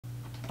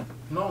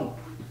No,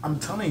 I'm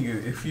telling you,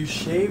 if you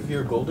shave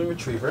your golden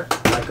retriever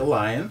like a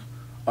lion,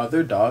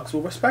 other dogs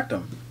will respect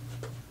him.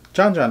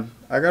 John,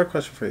 I got a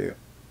question for you.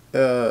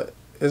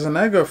 Is an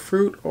egg a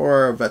fruit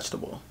or a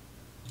vegetable?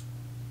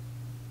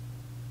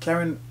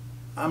 Karen,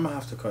 I'm gonna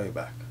have to call you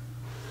back.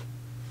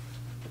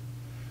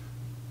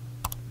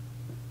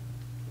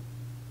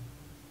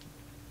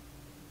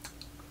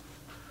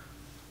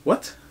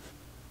 What?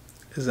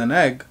 Is an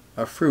egg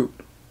a fruit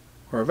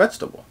or a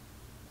vegetable?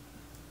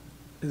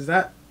 Is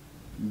that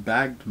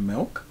bagged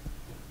milk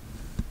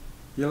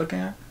you're looking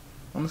at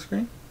on the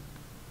screen?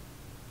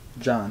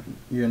 John,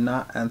 you're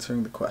not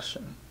answering the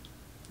question.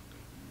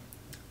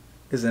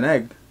 Is an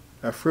egg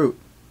a fruit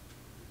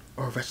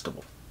or a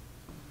vegetable?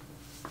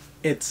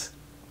 It's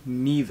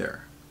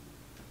neither.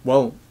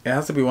 Well, it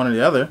has to be one or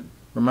the other.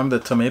 Remember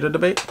the tomato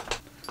debate?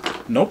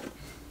 Nope.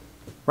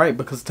 Right,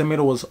 because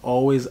tomato was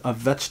always a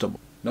vegetable.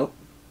 Nope,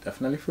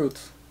 definitely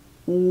fruits.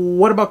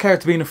 What about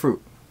carrots being a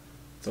fruit?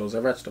 Those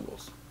are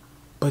vegetables.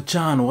 But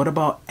John, what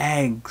about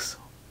eggs?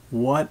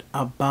 What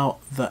about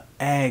the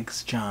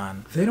eggs,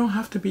 John? They don't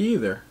have to be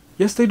either.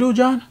 Yes, they do,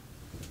 John.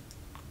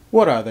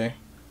 What are they?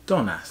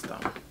 Don't ask them.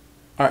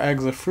 Are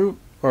eggs a fruit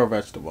or a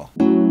vegetable?